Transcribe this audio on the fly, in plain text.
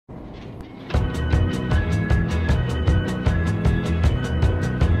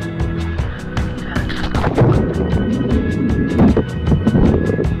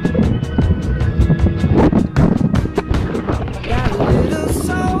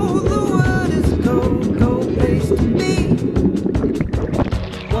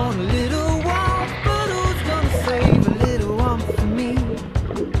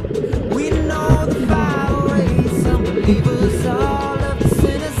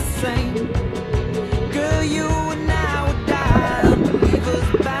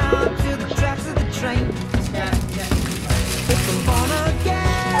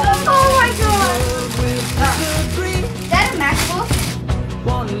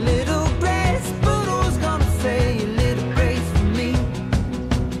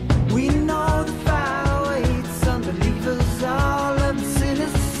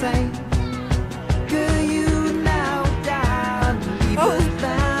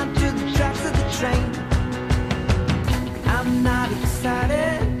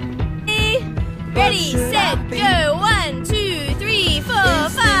Ready, set, go. 1, 2, 3, 4,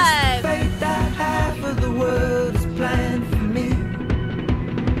 5. Fate that half of the world is planned for me.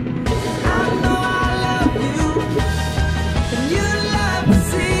 I know I love you, and you love to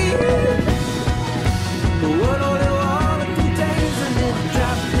see it. But what only water contains a little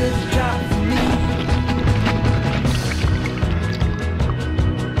drop for me.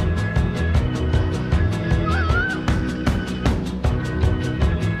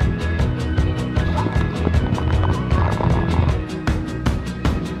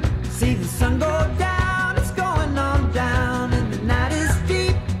 See the sun go down, it's going on down, and the night is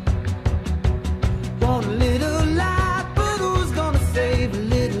deep. Want a little light, but who's gonna save a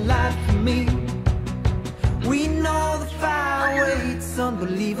little light for me? We know the fire waits,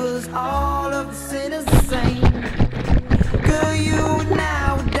 unbelievers, all of the sinners the same. Girl, you and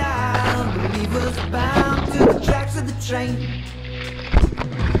I would die, unbelievers bound to the tracks of the train.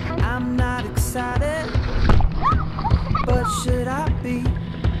 I'm not excited, but should I be?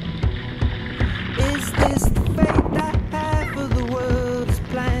 Is this the fate that half of the world is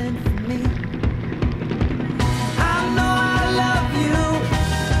planned for me? I know I love you,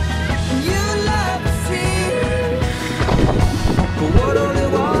 and you love to see it. But what only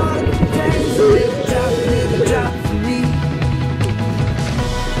water contains a little drop for me.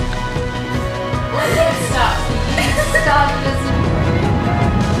 Stop. Stop this.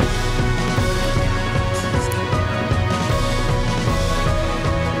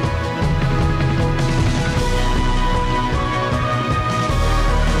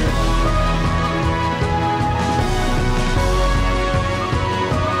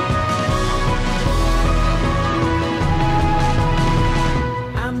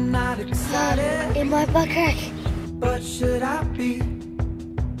 I'm not excited, In my butt crack. but should I be?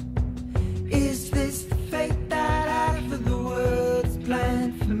 Is this the fate that half of the world's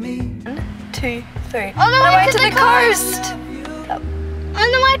planned for me? 2, 3. On the way to the coast. On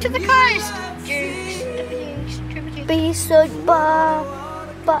the way to the coast. Be so by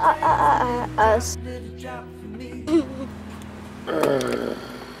us.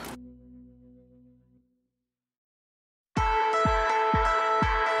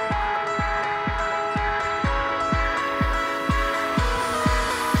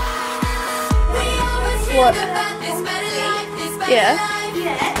 What? Yeah.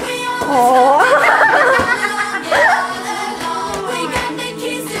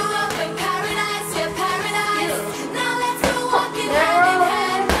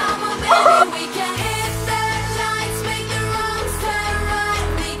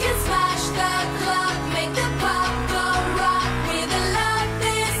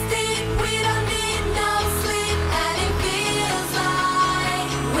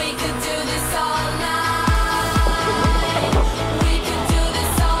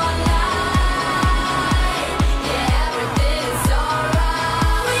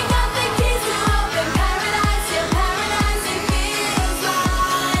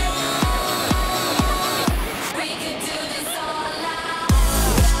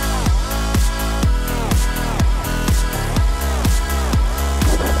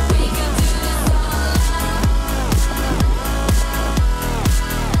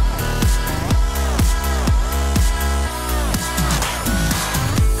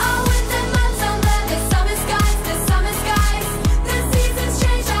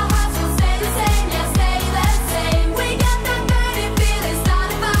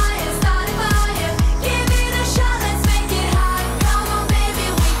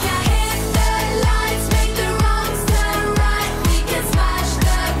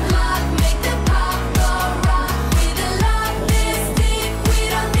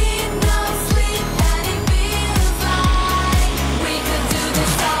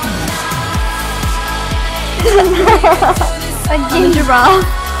 A ginger ball.